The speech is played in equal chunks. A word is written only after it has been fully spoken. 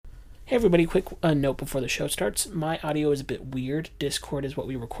Hey everybody, quick note before the show starts. My audio is a bit weird. Discord is what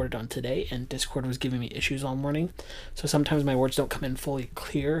we recorded on today, and Discord was giving me issues all morning. So sometimes my words don't come in fully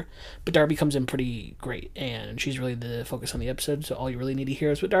clear, but Darby comes in pretty great, and she's really the focus on the episode, so all you really need to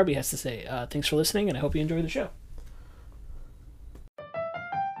hear is what Darby has to say. Thanks for listening, and I hope you enjoy the show.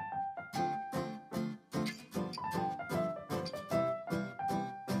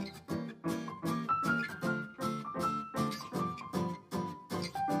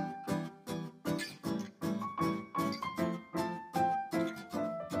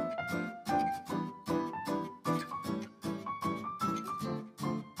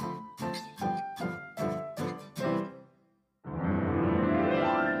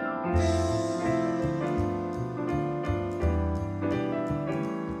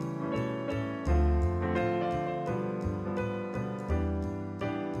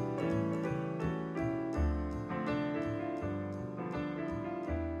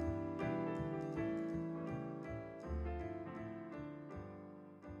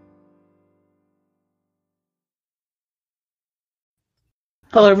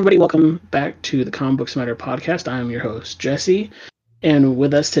 Hello, everybody. Welcome back to the Comic Books Matter podcast. I'm your host, Jesse, and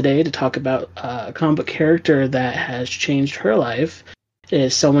with us today to talk about a comic book character that has changed her life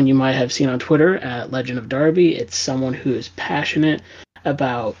is someone you might have seen on Twitter at Legend of Darby. It's someone who is passionate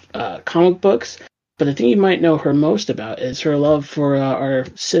about comic books, but the thing you might know her most about is her love for our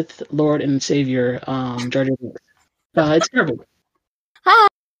Sith Lord and Savior, Jar Jar Binks. It's Darby. Hi.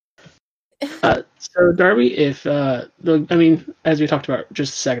 So Darby, as we talked about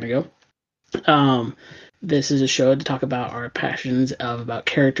just a second ago, this is a show to talk about our passions about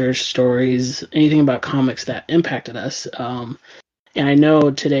characters, stories, anything about comics that impacted us. And I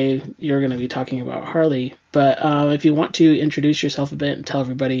know today you're going to be talking about Harley, but if you want to introduce yourself a bit and tell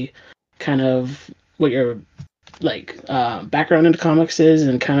everybody kind of what your background into comics is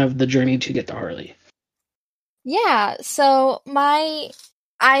and kind of the journey to get to Harley. Yeah, so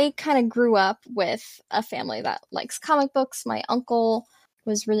I kind of grew up with a family that likes comic books. My uncle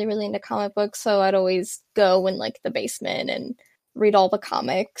was really, really into comic books, so I'd always go in the basement and read all the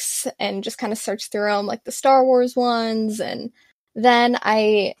comics and just kind of search through them, like the Star Wars ones. And then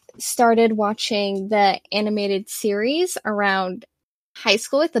I started watching the animated series around high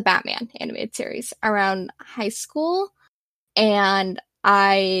school, like the Batman animated series around high school, and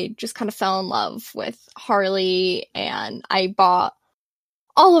I just kind of fell in love with Harley, and I bought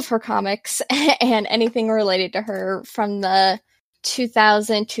all of her comics and anything related to her from the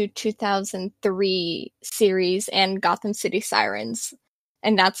 2000 to 2003 series and Gotham City Sirens.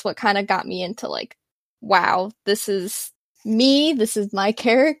 And that's what kind of got me into wow, this is me, this is my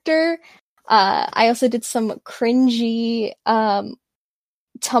character. I also did some cringy Tumblr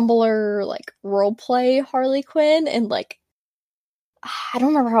roleplay Harley Quinn, and I don't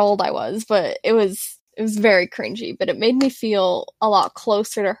remember how old I was, but it was very cringy, but it made me feel a lot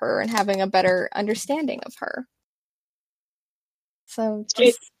closer to her and having a better understanding of her. So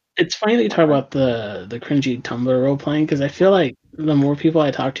it's funny that you talk about the cringy Tumblr role playing, because I feel like the more people I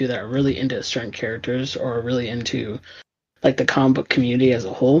talk to that are really into certain characters or really into the comic book community as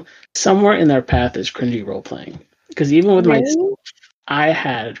a whole, somewhere in their path is cringy role playing. Because even with myself, I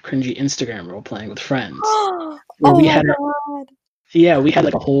had cringy Instagram role playing with friends. Where we had God. Yeah, we had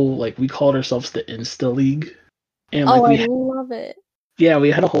a whole we called ourselves the Insta League, and I love it. Yeah,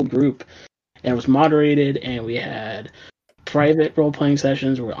 we had a whole group, and it was moderated, and we had private role playing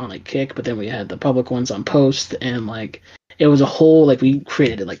sessions were on Kick, but then we had the public ones on Post, and it was a whole we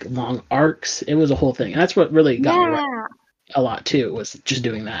created long arcs. It was a whole thing, and that's what really got me a lot too, was just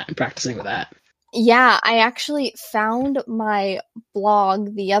doing that and practicing with that. Yeah, I actually found my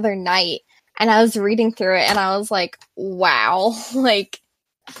blog the other night. And I was reading through it, and I was like, wow,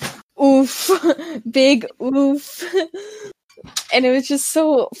 oof, big oof. And it was just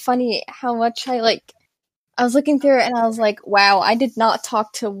so funny how much I was looking through it, and I was like, wow, I did not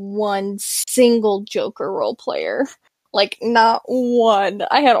talk to one single Joker role player. Not one.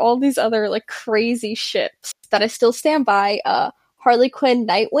 I had all these other, crazy ships that I still stand by. Harley Quinn,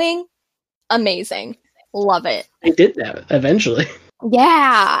 Nightwing, amazing. Love it. I did that eventually.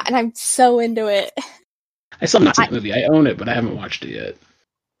 Yeah, and I'm so into it. I still haven't seen the movie. I own it, but I haven't watched it yet.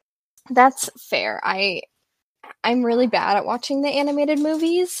 That's fair. I'm really bad at watching the animated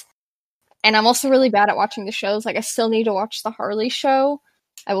movies, and I'm also really bad at watching the shows. I still need to watch the Harley show.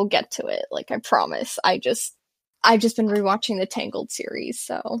 I will get to it, I promise. I've just been rewatching the Tangled series,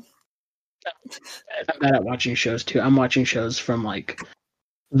 so. I'm bad at watching shows too. I'm watching shows from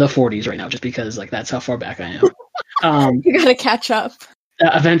the 40s right now, just because that's how far back I am. You gotta catch up.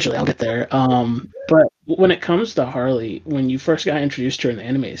 Eventually, I'll get there. But when it comes to Harley, when you first got introduced to her in the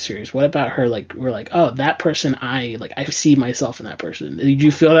anime series, what about her? Like, we're like, oh, that person, I see myself in that person. Did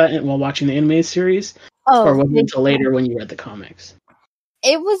you feel that while watching the anime series, or Oh, was it big until later when you read the comics?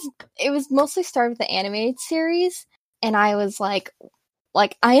 it was mostly started with the animated series, and I was like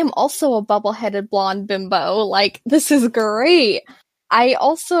I am also a bubble-headed blonde bimbo. Like, this is great. I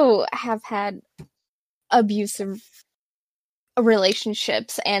also have had abusive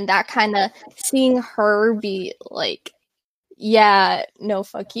relationships, and that kind of seeing her be like, yeah, no,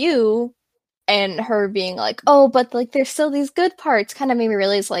 fuck you, and her being like, oh, but like there's still these good parts, kind of made me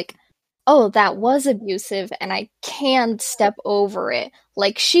realize like, oh, that was abusive, and I can step over it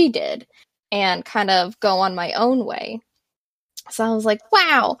like she did, and kind of go on my own way. So I was like,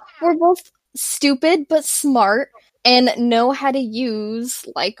 wow, we're both stupid but smart and know how to use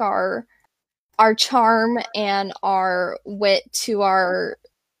like our charm and our wit to our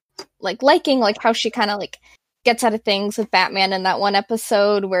like liking, like how she kind of like gets out of things with Batman in that one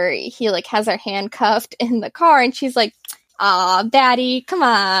episode where he like has her handcuffed in the car and she's like, "Aw, Batty, come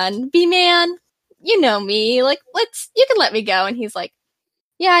on, B-man, you know me, like you can let me go." And he's like,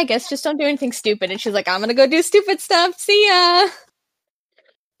 "Yeah, I guess just don't do anything stupid." And she's like, "I'm gonna go do stupid stuff. See ya."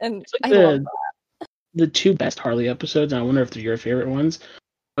 And It's like I love the two best Harley episodes, and I wonder if they're your favorite ones.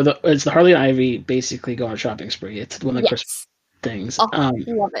 It's the Harley and Ivy basically go on a shopping spree. It's one of that. the Christmas Yes. things. Oh,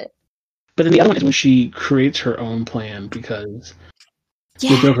 love it. But then the other one is when she creates her own plan because the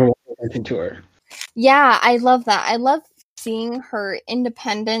Yeah. Joker won't pay attention to her. Yeah, I love that. I love seeing her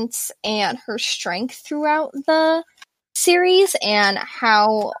independence and her strength throughout the series and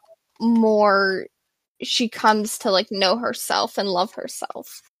how more she comes to like know herself and love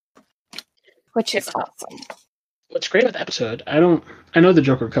herself, which is awesome. What's great about the episode, I know the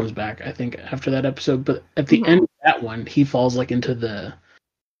Joker comes back, I think, after that episode, but at the end of that one, he falls like into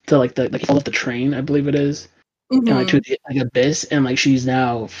he falls off the train, I believe it is. And like to the like abyss, and like she's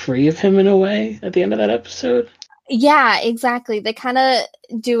now free of him in a way at the end of that episode. Yeah, exactly. They kind of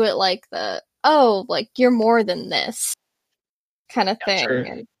do it like like you're more than this kind of thing.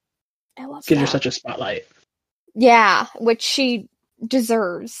 And I love Gives her that. such a spotlight. Yeah, which she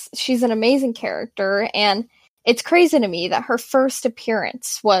deserves. She's an amazing character, and it's crazy to me that her first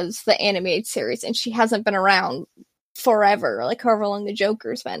appearance was the animated series, and she hasn't been around forever, like however long the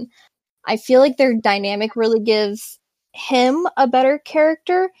Joker's been. I feel like their dynamic really gives him a better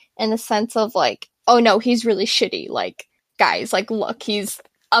character in the sense of like, oh no, he's really shitty. Like, guys, like, look, he's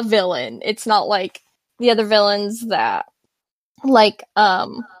a villain. It's not like the other villains that, like,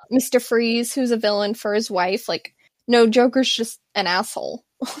 Mr. Freeze, who's a villain for his wife. Like, no, Joker's just an asshole.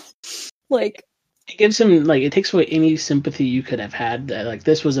 Like, It gives him like it takes away any sympathy you could have had that like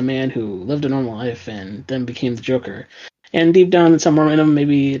this was a man who lived a normal life and then became the Joker. And deep down somewhere in him,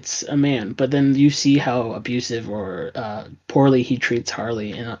 maybe it's a man, but then you see how abusive or poorly he treats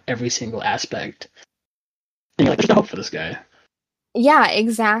Harley in every single aspect. And you're like, there's no hope for this guy. yeah,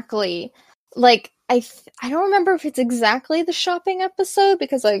 exactly. Like, I don't remember if it's exactly the shopping episode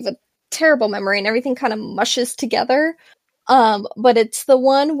because I have a terrible memory and everything kind of mushes together. But it's the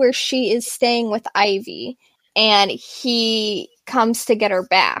one where she is staying with Ivy and he comes to get her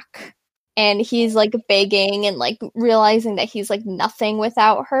back. And he's like begging and like realizing that he's like nothing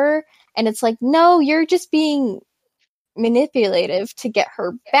without her. And it's like, no, you're just being manipulative to get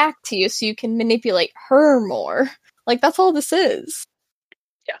her back to you so you can manipulate her more. Like, that's all this is.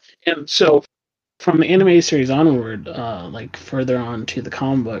 Yeah. And so from the anime series onward, like further on to the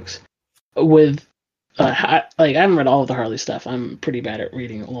comic books, with I haven't read all of the Harley stuff. I'm pretty bad at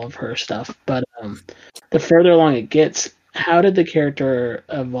reading all of her stuff, but the further along it gets, how did the character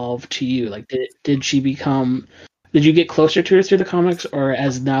evolve to you? Like, did she become? Did you get closer to her through the comics, or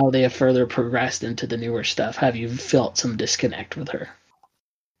as now they have further progressed into the newer stuff, have you felt some disconnect with her?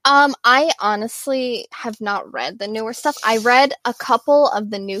 I honestly have not read the newer stuff. I read a couple of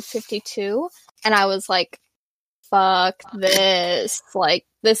the new 52, and I was like, fuck this. Like,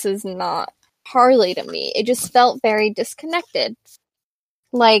 this is not Harley to me. It just felt very disconnected.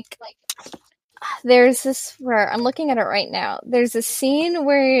 Like, there's this where I'm looking at it right now. There's a scene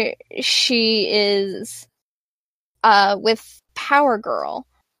where she is with Power Girl,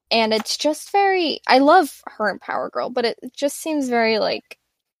 and it's just very I love her in Power Girl, but it just seems very like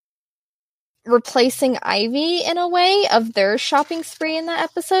replacing Ivy in a way of their shopping spree in that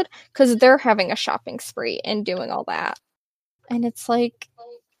episode because they're having a shopping spree and doing all that. And it's like,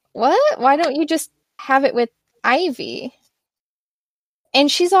 what? Why don't you just have it with Ivy? And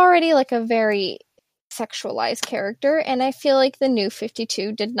she's already like a very sexualized character, and I feel like the new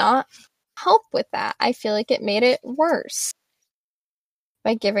 52 did not help with that. I feel like it made it worse.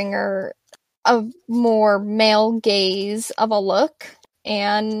 by giving her a more male gaze of a look,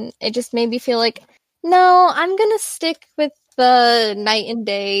 and it just made me feel like, no, I'm gonna stick with the Night and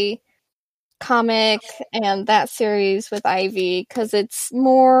Day comic and that series with Ivy, because it's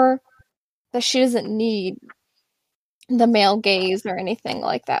more that she doesn't need the male gaze or anything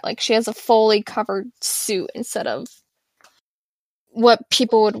like that. Like, she has a fully covered suit instead of what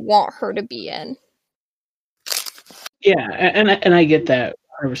people would want her to be in. Yeah, and I get that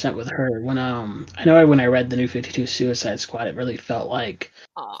 100% with her. When I know when I read the New 52 Suicide Squad, it really felt like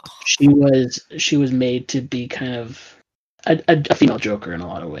she was made to be kind of a female Joker in a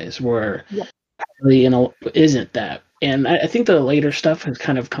lot of ways, where Harley isn't that. And I think the later stuff has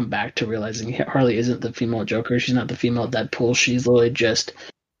kind of come back to realizing Harley isn't the female Joker. She's not the female Deadpool. She's literally just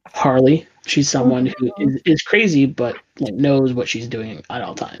Harley. She's someone who is crazy, but like, knows what she's doing at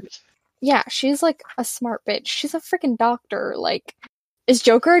all times. Yeah, she's like a smart bitch. She's a freaking doctor. Like, is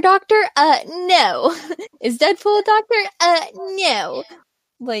Joker a doctor? No. Is Deadpool a doctor? No.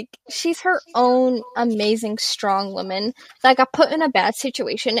 Like, she's her own amazing, strong woman that got put in a bad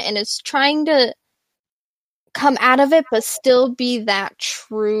situation and is trying to come out of it, but still be that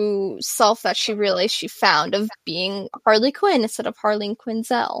true self that she realized she found of being Harley Quinn instead of Harleen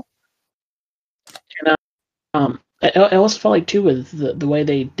Quinzel. And, I also felt like too with the way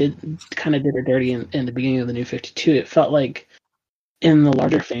they did her dirty in the beginning of the New 52. It felt like in the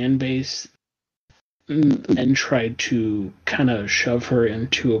larger fan base, men tried to kind of shove her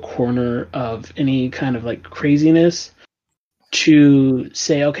into a corner of any kind of like craziness to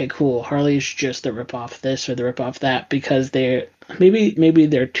say, okay, cool, Harley's just the rip-off this or the rip-off that, because they're maybe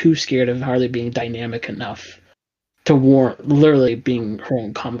they're too scared of Harley being dynamic enough to warrant literally being her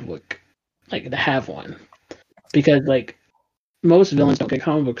own comic book, like to have one. Because like most villains don't get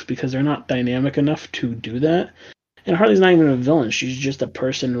comic books because they're not dynamic enough to do that. And Harley's not even a villain. She's just a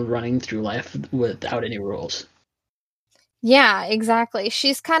person running through life without any rules. Yeah, exactly.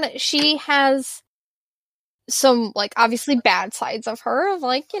 She has some, like, obviously bad sides of her, of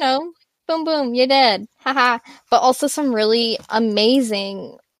like, boom, boom, you're dead, haha. But also some really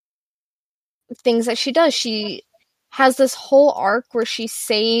amazing things that she does. She has this whole arc where she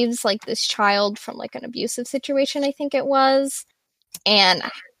saves, like, this child from, like, an abusive situation, I think it was. And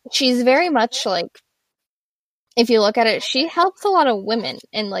she's very much, like, if you look at it, she helps a lot of women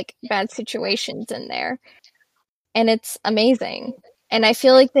in, like, bad situations in there. And it's amazing. And I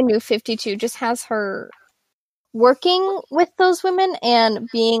feel like the New 52 just has her working with those women and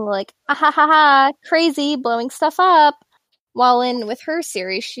being like, ah ha ha ha, crazy, blowing stuff up. While with her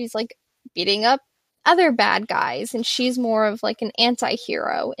series, she's, like, beating up other bad guys, and she's more of, like, an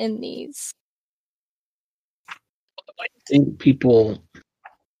anti-hero in these. I think people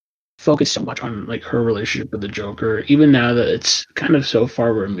focus so much on, like, her relationship with the Joker, even now that it's kind of so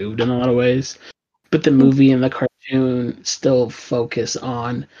far removed in a lot of ways. But the movie and the cartoon still focus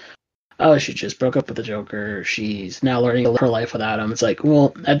on, oh, she just broke up with the Joker. She's now learning to live her life without him. It's like,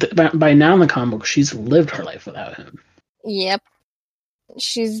 well, by now in the comic book, she's lived her life without him. Yep.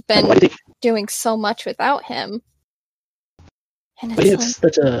 She's been doing so much without him. And it's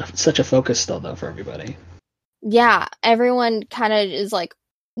such a focus still, though, for everybody. Yeah, everyone kind of is like,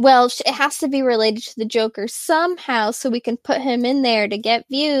 well, it has to be related to the Joker somehow, so we can put him in there to get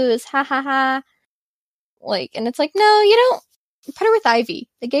views, ha ha ha. Like, and it's like, no, you don't. Put her with Ivy.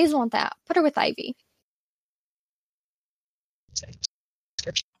 The gays want that. Put her with Ivy.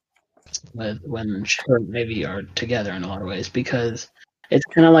 When her and Ivy are together in a lot of ways, because it's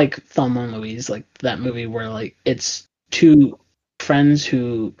kind of like Thelma and Louise, like that movie where like it's two friends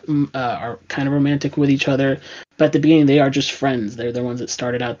who are kind of romantic with each other, but at the beginning they are just friends. They're the ones that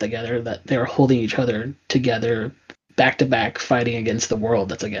started out together, that they're holding each other together back to back, fighting against the world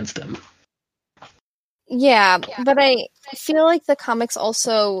that's against them. Yeah, but I feel like the comics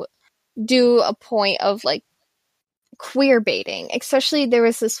also do a point of, like, queer baiting. Especially, there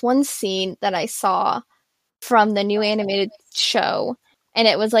was this one scene that I saw from the new animated show, and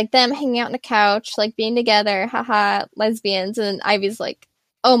it was, like, them hanging out on a couch, like, being together, haha, lesbians, and Ivy's like,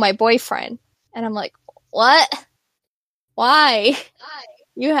 oh, my boyfriend. And I'm like, what? Why?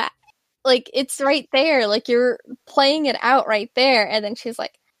 Like, it's right there. Like, you're playing it out right there, and then she's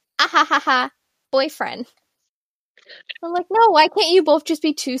like, ah ha ha ha. Boyfriend. I'm like, no, why can't you both just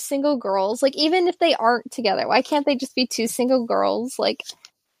be two single girls? Like, even if they aren't together, why can't they just be two single girls, like,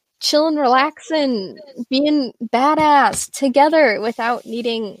 chilling, relaxing, being badass together without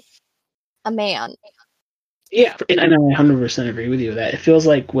needing a man? Yeah, and I 100% agree with you that it feels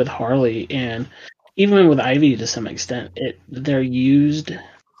like with Harley and even with Ivy to some extent, they're used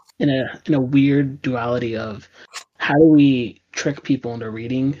in a weird duality of how do we trick people into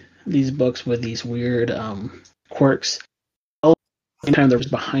reading these books with these weird quirks. All the time they're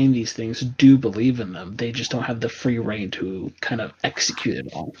behind these things do believe in them. They just don't have the free reign to kind of execute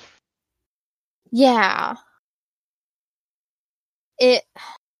it all. Yeah.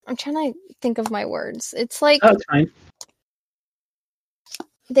 I'm trying to think of my words. It's like Oh, it's fine.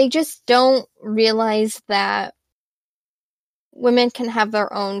 they just don't realize that women can have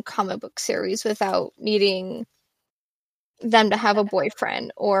their own comic book series without needing them to have a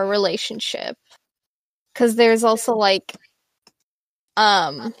boyfriend or a relationship. Because there's also like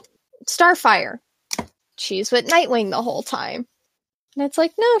Starfire. She's with Nightwing the whole time. And it's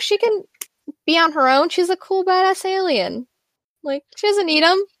like, no, she can be on her own. She's a cool badass alien. Like, she doesn't need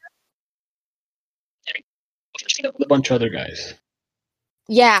him. A bunch of other guys.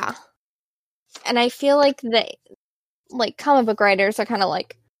 Yeah. And I feel like comic book writers are kind of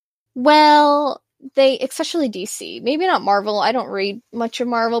like, well, especially DC, maybe not Marvel, I don't read much of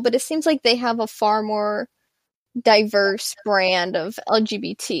Marvel, but it seems like they have a far more diverse brand of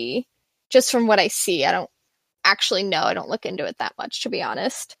LGBT, just from what I see. I don't actually know, I don't look into it that much, to be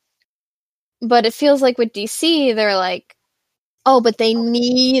honest. But it feels like with DC, they're like, oh, but they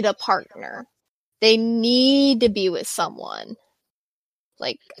need a partner. They need to be with someone.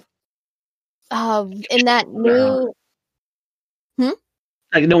 Like, in that new...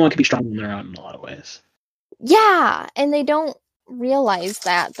 Like, no one can be strong on their own in a lot of ways. Yeah, and they don't realize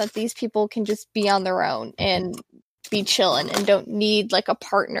that these people can just be on their own and be chilling and don't need, like, a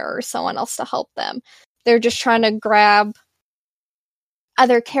partner or someone else to help them. They're just trying to grab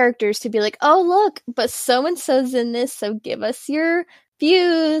other characters to be like, oh, look, but so-and-so's in this, so give us your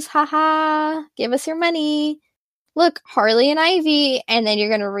views, haha, give us your money. Look, Harley and Ivy, and then you're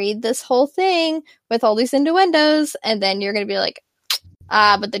going to read this whole thing with all these innuendos, and then you're going to be like,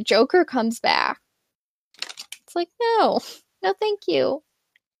 but the Joker comes back. It's like, no, thank you.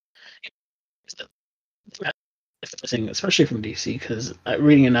 Especially from DC, because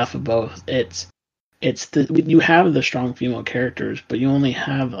reading enough of both, you have the strong female characters, but you only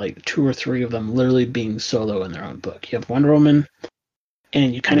have like 2 or 3 of them literally being solo in their own book. You have Wonder Woman,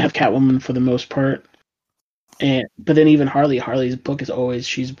 and you kind of have Catwoman for the most part, but then even Harley's book is always,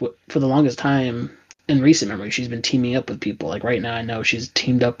 for the longest time in recent memory, she's been teaming up with people. Like right now, I know she's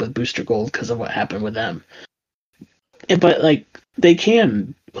teamed up with Booster Gold because of what happened with them. But like, they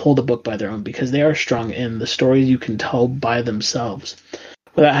can hold a book by their own because they are strong in the stories you can tell by themselves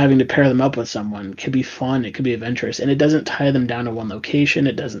without having to pair them up with someone. It could be fun, it could be adventurous, and it doesn't tie them down to one location,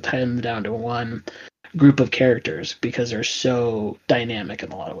 it doesn't tie them down to one group of characters because they're so dynamic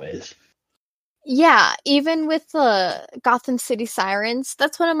in a lot of ways. Yeah, even with the Gotham City Sirens,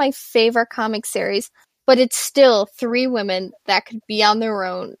 that's one of my favorite comic series, but it's still 3 women that could be on their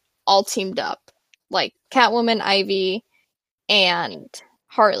own, all teamed up. Like Catwoman, Ivy, and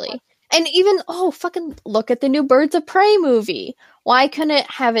Harley. And even, fucking look at the new Birds of Prey movie. Why couldn't it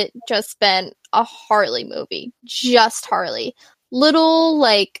have it just been a Harley movie? Just Harley. Little,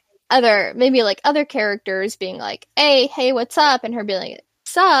 like, other characters being like, hey, what's up? And her being like,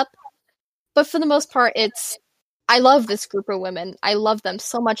 what's up? But for the most part, I love this group of women. I love them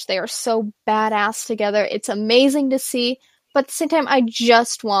so much. They are so badass together. It's amazing to see. But at the same time, I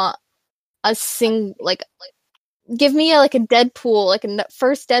just want give me a Deadpool, like a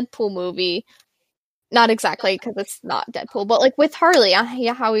first Deadpool movie. Not exactly, because it's not Deadpool, but like with Harley,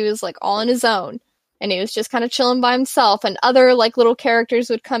 how he was like all on his own. And he was just kind of chilling by himself, and other like little characters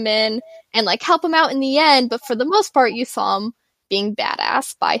would come in and like help him out in the end, but for the most part, you saw him being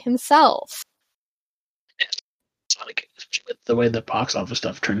badass by himself. It's like the way the box office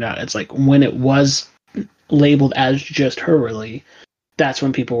stuff turned out. It's like when it was labeled as just her, really, that's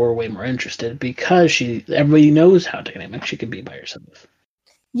when people were way more interested because everybody knows how dynamic she can be by herself.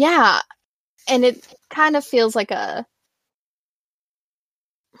 Yeah, and it kind of feels like a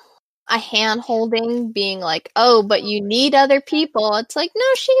hand-holding, being like, oh, but you need other people. It's like, no,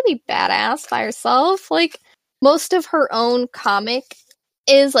 she can be badass by herself. Like, most of her own comic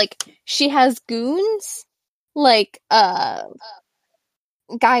is, like, she has goons, like,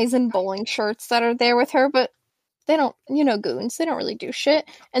 guys in bowling shirts that are there with her, but they don't, goons, they don't really do shit.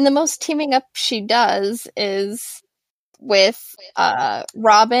 And the most teaming up she does is with,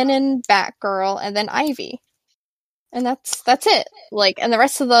 Robin and Batgirl, and then Ivy. And that's it. Like, and the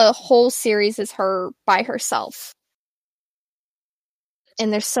rest of the whole series is her by herself.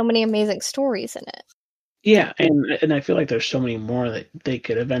 And there's so many amazing stories in it. Yeah, and I feel like there's so many more that they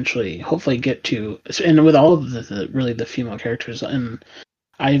could eventually, hopefully, get to. And with all of the female characters, and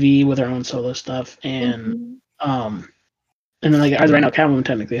Ivy with her own solo stuff, and And then, like, as right now, Catwoman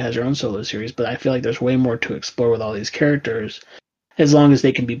technically has her own solo series, but I feel like there's way more to explore with all these characters, as long as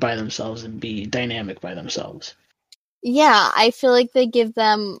they can be by themselves and be dynamic by themselves. Yeah, I feel like they give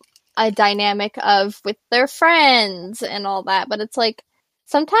them a dynamic of with their friends and all that, but it's like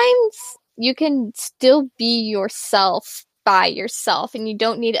sometimes you can still be yourself by yourself and you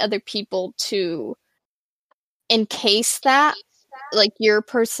don't need other people to encase that, like your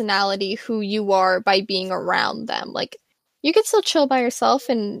personality, who you are by being around them. Like you can still chill by yourself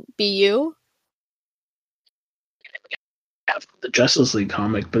and be you. The Justice League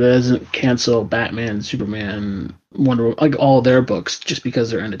comic, but it doesn't cancel Batman, Superman, Wonder Woman, like all their books just because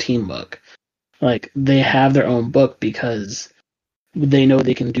they're in a team book. Like they have their own book because they know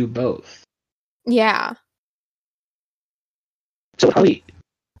they can do both. Yeah. So Harley,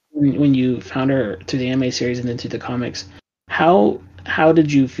 when you found her through the anime series and then through the comics, how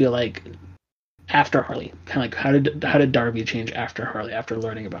did you feel like after Harley? Kind of like how did Darby change after Harley? After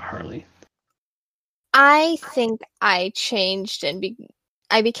learning about Harley? I think I changed and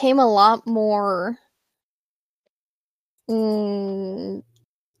I became a lot more.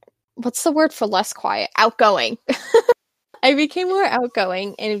 What's the word for less quiet? Outgoing. I became more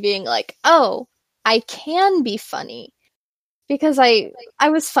outgoing and being like, oh, I can be funny. Because I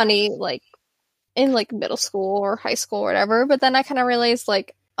was funny like in like middle school or high school or whatever, but then I kind of realized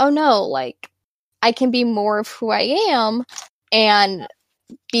like, oh no, like I can be more of who I am and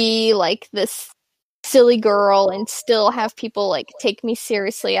be like this silly girl and still have people like take me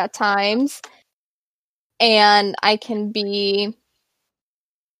seriously at times. And I can be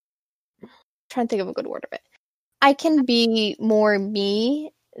trying to think of a good word of it. I can be more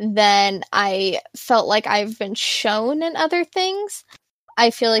me than I felt like I've been shown in other things. I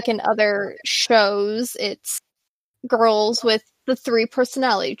feel like in other shows, it's girls with the 3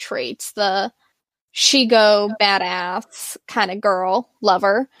 personality traits, the she-go, badass kind of girl,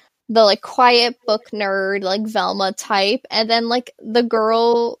 lover, the like quiet book nerd, like Velma type, and then like the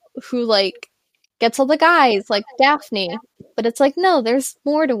girl who like gets all the guys, like Daphne. But it's like, no, there's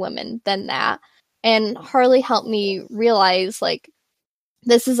more to women than that. And Harley helped me realize like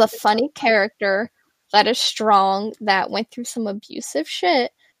this is a funny character that is strong, that went through some abusive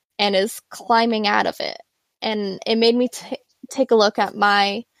shit and is climbing out of it. And it made me take a look at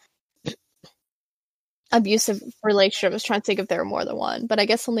my abusive relationship. I was trying to think if there were more than one, but I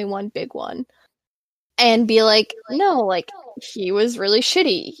guess only one big one. And be like, no, like, he was really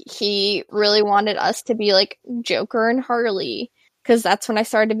shitty. He really wanted us to be like Joker and Harley. Because that's when I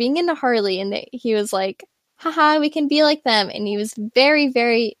started being into Harley. And he was like, haha, we can be like them. And he was very,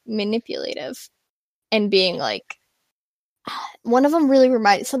 very manipulative. And being like, one of them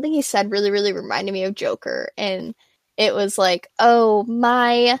something he said really, really reminded me of Joker. And it was like, oh,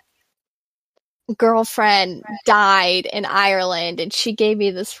 my girlfriend died in Ireland and she gave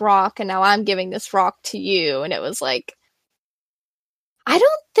me this rock and now I'm giving this rock to you. And it was like, I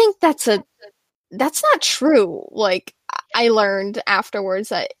don't think that's not true. Like, I learned afterwards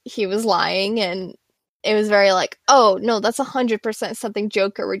that he was lying, and it was very like, oh no, that's 100% something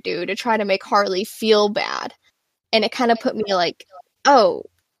Joker would do to try to make Harley feel bad. And it kind of put me like, oh,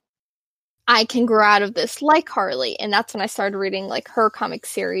 I can grow out of this like Harley. And that's when I started reading like her comic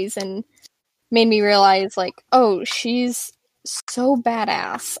series and made me realize like, oh, she's so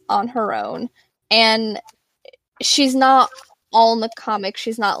badass on her own. And she's not all in the comic.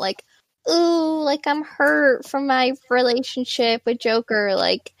 She's not like, ooh, like I'm hurt from my relationship with Joker.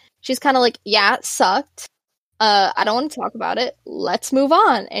 Like, she's kind of like, yeah, it sucked. I don't want to talk about it. Let's move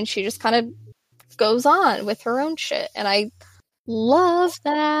on. And she just kind of goes on with her own shit. And I love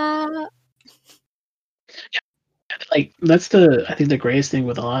that. Like, that's I think the greatest thing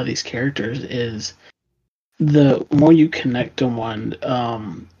with a lot of these characters is the more you connect to one,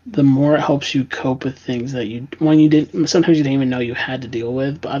 the more it helps you cope with things that sometimes you didn't even know you had to deal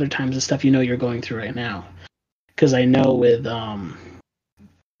with, but other times the stuff you know you're going through right now. Because I know with,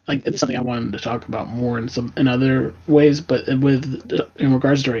 like, it's something I wanted to talk about more in other ways, but in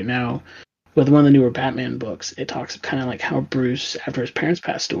regards to right now, with one of the newer Batman books, it talks kind of like how Bruce, after his parents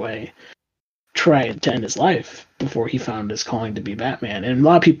passed away, tried to end his life before he found his calling to be Batman. And a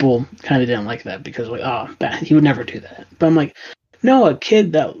lot of people kind of didn't like that because, like, oh, he would never do that. But I'm like, no, a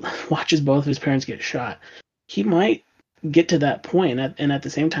kid that watches both of his parents get shot, he might get to that point. And at the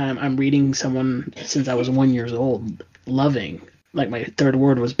same time, I'm reading someone since I was 1 year old, loving, like, my third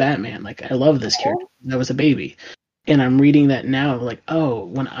word was Batman. Like, I love this character. I was a baby. And I'm reading that now, like, oh,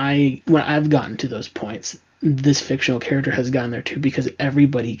 when I've gotten to those points, this fictional character has gotten there too, because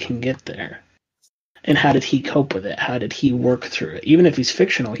everybody can get there. And how did he cope with it? How did he work through it? Even if he's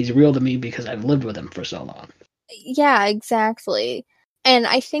fictional, he's real to me because I've lived with him for so long. Yeah, exactly. And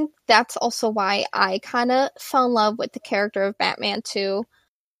I think that's also why I kind of fell in love with the character of Batman too.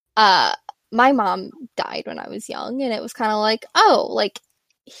 Uh, my mom died when I was young, and it was kind of like, oh, like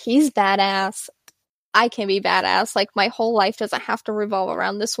he's badass. I can be badass. Like my whole life doesn't have to revolve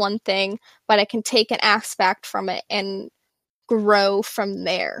around this one thing, but I can take an aspect from it and grow from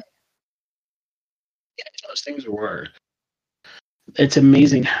there. Yeah, those things were. It's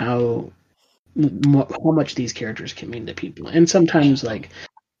amazing how much these characters can mean to people, and sometimes like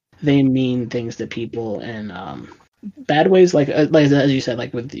they mean things to people in bad ways, like as you said,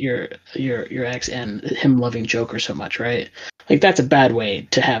 like with your ex and him loving Joker so much, right? Like that's a bad way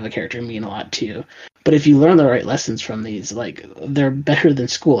to have a character mean a lot to you. But if you learn the right lessons from these, like they're better than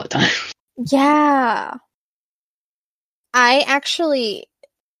school at times. Yeah. I actually,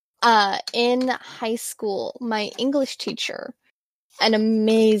 in high school, my English teacher, an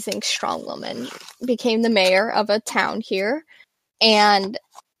amazing, strong woman, became the mayor of a town here. And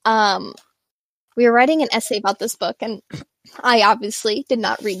we were writing an essay about this book, and I obviously did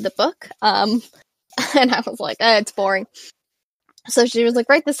not read the book. And I was like, it's boring. So she was like,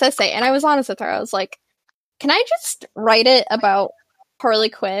 write this essay. And I was honest with her. I was like, can I just write it about Harley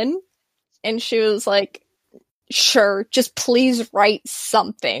Quinn? And she was like, sure, just please write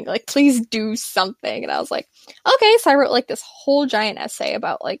something. Like, please do something. And I was like, okay. So I wrote like this whole giant essay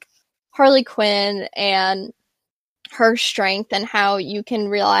about like Harley Quinn and her strength and how you can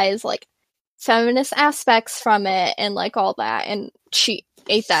realize like feminist aspects from it and like all that. And she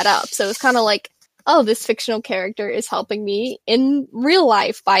ate that up. So it was kind of like, oh, this fictional character is helping me in real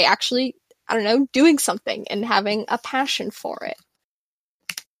life by actually, I don't know, doing something and having a passion for it.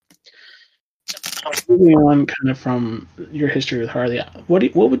 Moving on, kind of from your history with Harley, what do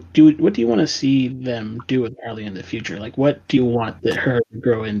you want to see them do with Harley in the future? Like, what do you want her to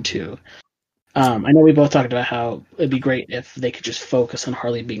grow into? I know we both talked about how it'd be great if they could just focus on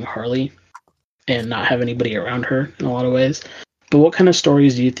Harley being Harley and not have anybody around her in a lot of ways. But what kind of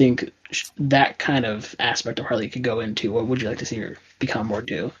stories do you think that kind of aspect of Harley could go into? What would you like to see her become or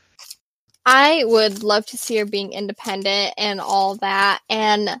do? I would love to see her being independent and all that.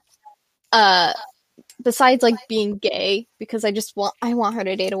 And besides like being gay, because I want her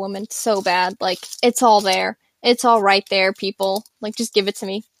to date a woman so bad. Like it's all there. It's all right there, people. Like just give it to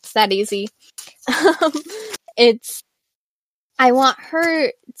me. It's that easy. I want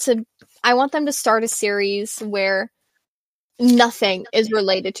them to start a series where nothing is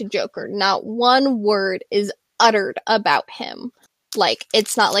related to Joker. Not one word is uttered about him. Like,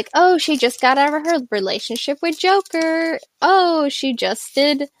 it's not like, oh, she just got out of her relationship with Joker. Oh, she just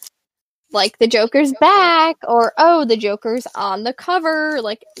did, like, the Joker's back. Or, oh, the Joker's on the cover.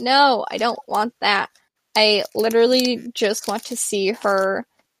 Like, no, I don't want that. I literally just want to see her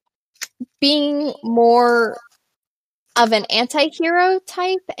being more of an anti-hero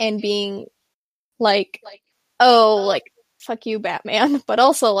type and being like, oh, like, fuck you, Batman. But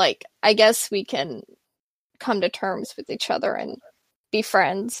also, like, I guess we can come to terms with each other and be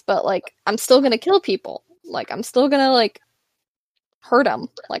friends, but like I'm still gonna kill people. Like I'm still gonna like hurt them.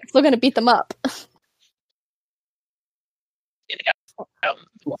 Like I'm still gonna beat them up.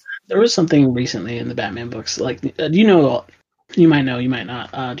 There was something recently in the Batman books. Like, do you know? You might know, you might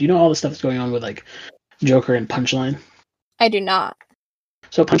not. Do you know all the stuff that's going on with like Joker and Punchline? I do not.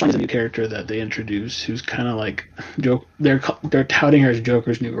 So Punchline is a new character that they introduce, who's kind of like joke. They're touting her as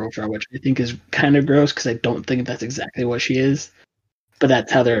Joker's new girlfriend, which I think is kind of gross because I don't think that's exactly what she is. But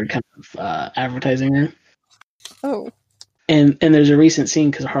that's how they're kind of advertising her. Oh. And there's a recent scene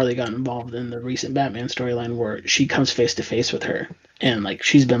because Harley got involved in the recent Batman storyline where she comes face to face with her, and like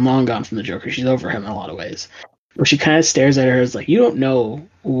she's been long gone from the Joker. She's over him in a lot of ways. But she kind of stares at her as like, you don't know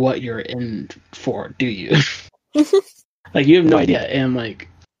what you're in for, do you? Like you have no idea. And like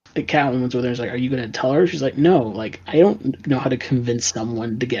the Catwoman's with her is like, are you going to tell her? She's like, no. Like I don't know how to convince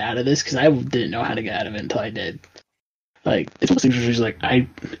someone to get out of this because I didn't know how to get out of it until I did. Like it's one of those things where she's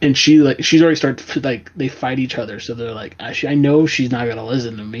like she's already started like they fight each other, so they're like I know she's not gonna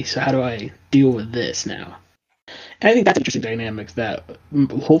listen to me, so how do I deal with this now? And I think that's an interesting dynamic that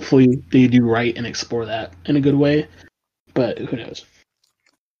hopefully they do right and explore that in a good way, but who knows?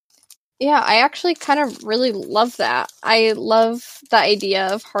 Yeah, I actually kind of really love that. I love the idea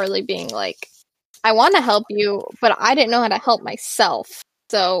of Harley being like, I want to help you, but I didn't know how to help myself,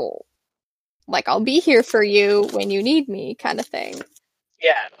 so like I'll be here for you when you need me, kind of thing.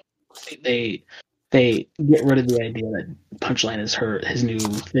 Yeah, they get rid of the idea that Punchline is his new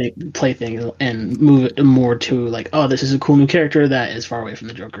plaything and move it more to like, oh, this is a cool new character that is far away from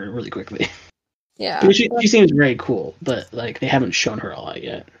the Joker really quickly. Yeah, I mean, she seems very cool, but like they haven't shown her a lot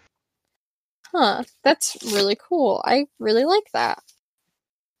yet. Huh, that's really cool. I really like that.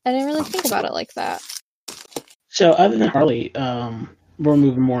 I didn't really think about it like that. So other than Harley, we're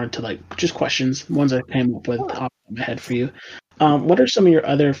moving more into like just questions, ones I came up with off my head for you. What are some of your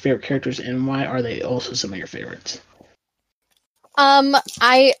other favorite characters, and why are they also some of your favorites?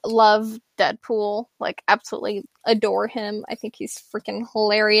 I love Deadpool. Like, absolutely adore him. I think he's freaking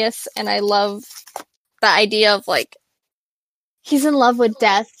hilarious, and I love the idea of like he's in love with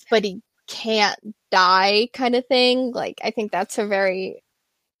death, but he can't die kind of thing. Like, I think that's a very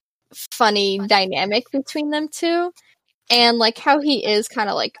funny dynamic between them two. And like how he is kind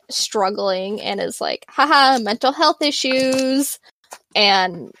of like struggling and is like, haha, mental health issues,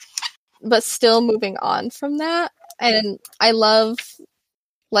 and but still moving on from that. And I love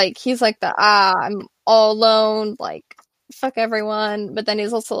like he's like I'm all alone, like fuck everyone, but then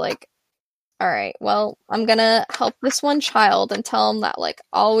he's also like, all right, well, I'm gonna help this one child and tell him that like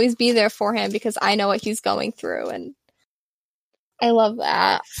I'll always be there for him because I know what he's going through, and I love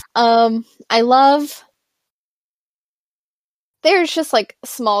that. I love there's just like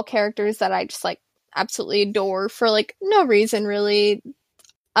small characters that I just like absolutely adore for like no reason really.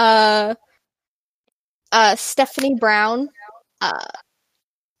 Stephanie Brown, uh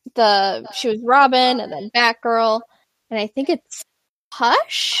she was Robin and then Batgirl, and I think it's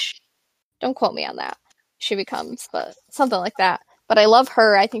Hush. Don't quote me on that. She becomes, but something like that. But I love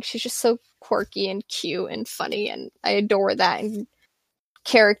her. I think she's just so quirky and cute and funny, and I adore that. And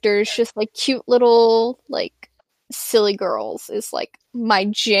characters, just like cute little like silly girls, is like my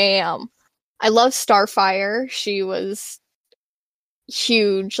jam. I love Starfire. She was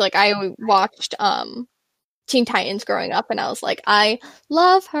huge. Like I watched Teen Titans growing up, and I was like, I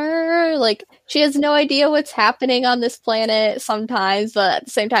love her. Like, she has no idea what's happening on this planet sometimes, but at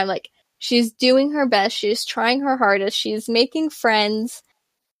the same time, like, she's doing her best. She's trying her hardest. She's making friends,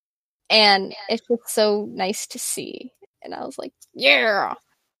 and it's just so nice to see. And I was like, yeah.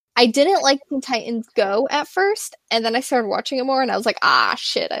 I didn't like Teen Titans Go at first, and then I started watching it more, and I was like,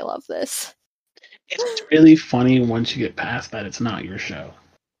 shit, I love this. It's really funny once you get past that it's not your show.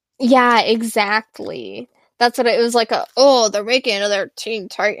 Yeah, exactly. That's what it was like. They're making another Teen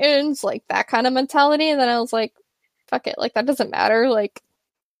Titans, like that kind of mentality. And then I was like, fuck it, like that doesn't matter. Like,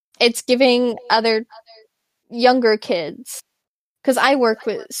 it's giving other younger kids, because I work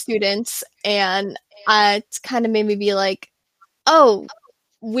with students, and it's kind of made me be like, oh,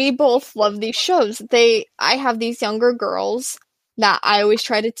 we both love these shows. I have these younger girls that I always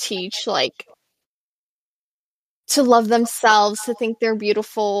try to teach, like, to love themselves, to think they're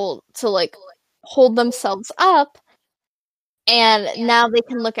beautiful, to like hold themselves up. And now they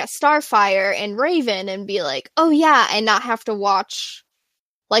can look at Starfire and Raven and be like, oh yeah, and not have to watch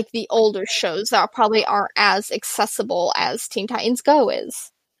like the older shows that probably aren't as accessible as Teen Titans Go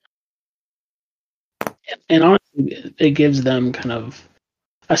is. And honestly, it gives them kind of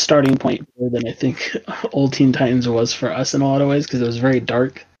a starting point more than I think old Teen Titans was for us in a lot of ways, because it was very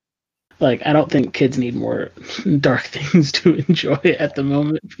dark. Like, I don't think kids need more dark things to enjoy at the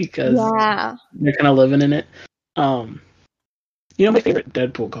moment, because they're kind of living in it. My favorite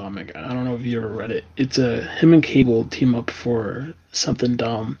Deadpool comic, I don't know if you ever read it. It's him and Cable team up for something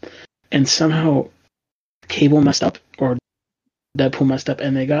dumb, and somehow Cable messed up, or Deadpool messed up,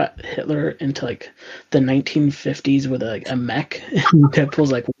 and they got Hitler into like the 1950s with a mech. And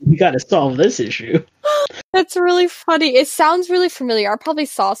Deadpool's like, we got to solve this issue. That's really funny. It sounds really familiar. I probably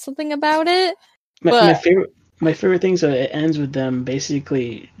saw something about it. My favorite thing is that it ends with them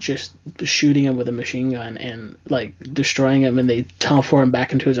basically just shooting him with a machine gun and like destroying him, and they teleport him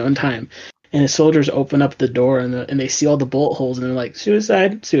back into his own time. And the soldiers open up the door, and they see all the bullet holes, and they're like,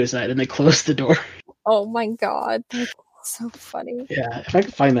 suicide, suicide, and they close the door. Oh my god, that's so funny. Yeah, if I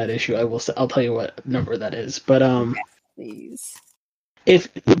can find that issue, I'll tell you what number that is. But please. If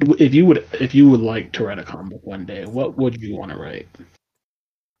you would like to write a comic book one day, what would you want to write?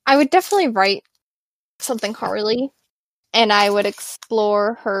 I would definitely write something Harley, and I would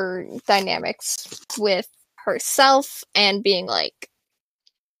explore her dynamics with herself and being like,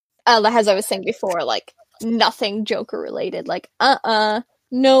 as I was saying before, like nothing Joker related, like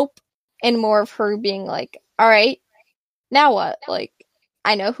nope, and more of her being like, all right, now what? Like,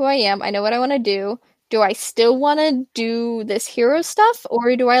 I know who I am, I know what I want to do. Do I still want to do this hero stuff,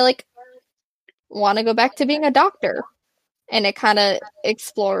 or do I like want to go back to being a doctor? And it kind of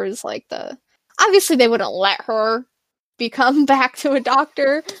explores like obviously they wouldn't let her become back to a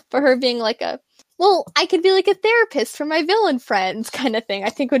doctor, but her being like I could be like a therapist for my villain friends kind of thing, I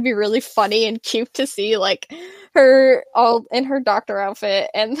think would be really funny and cute to see, like her all in her doctor outfit,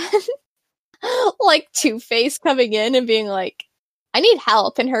 and then like Two-Face coming in and being like, I need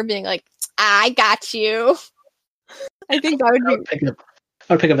help, and her being like, I got you. I think that would be...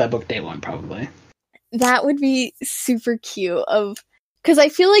 I would pick up that book day one, probably. That would be super cute. Because I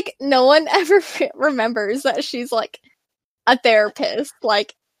feel like no one ever remembers that she's, like, a therapist.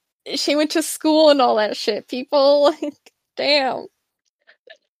 Like, she went to school and all that shit. People, like, damn.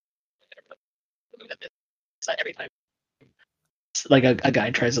 Every time, like, a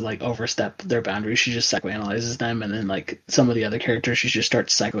guy tries to, like, overstep their boundaries, she just psychoanalyzes them, and then, like, some of the other characters, she just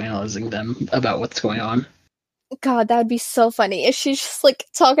starts psychoanalyzing them about what's going on. God, that would be so funny if she's just, like,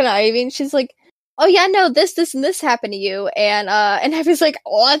 talking to Ivy, and she's like, oh yeah, no, this, and this happened to you, and Ivy's like,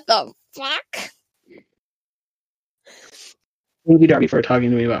 what the fuck? Thank you, Darby, for talking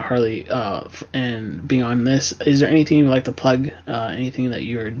to me about Harley and being on this. Is there anything you'd like to plug? Anything that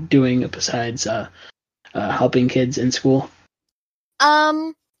you're doing besides helping kids in school?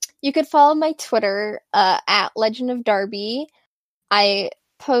 You could follow my Twitter at Legend of Darby. I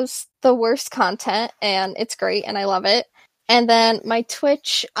post the worst content, and it's great, and I love it. And then my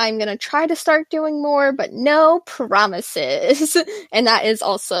Twitch, I'm gonna try to start doing more, but no promises. And that is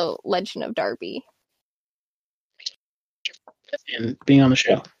also Legend of Darby. And being on the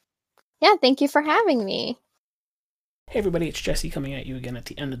show. Yeah, thank you for having me. Hey everybody, it's Jesse coming at you again at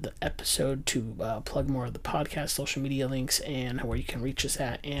the end of the episode to plug more of the podcast, social media links, and where you can reach us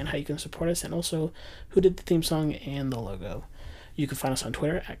at, and how you can support us, and also who did the theme song and the logo. You can find us on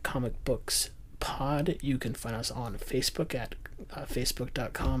Twitter at Comic Books Pod. You can find us on Facebook at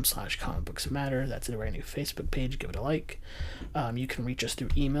facebook.com/comicbooksmatter. That's a brand new Facebook page. Give it a like. You can reach us through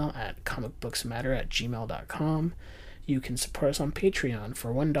email at comicbooksmatter@gmail.com. You can support us on Patreon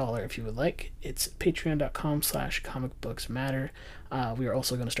for $1 if you would like. It's patreon.com/comicbooksmatter. We are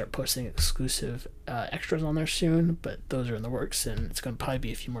also going to start posting exclusive extras on there soon, but those are in the works, and it's going to probably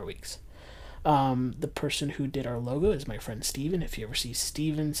be a few more weeks. The person who did our logo is my friend Steven. If you ever see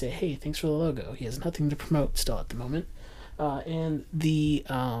Steven, say, hey, thanks for the logo. He has nothing to promote still at the moment. And the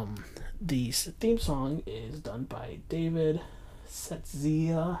theme song is done by David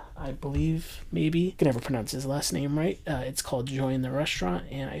Setzia, I believe, maybe. I can never pronounce his last name right. It's called Join the Restaurant,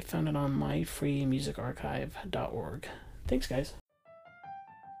 and I found it on myfreemusicarchive.org. Thanks, guys.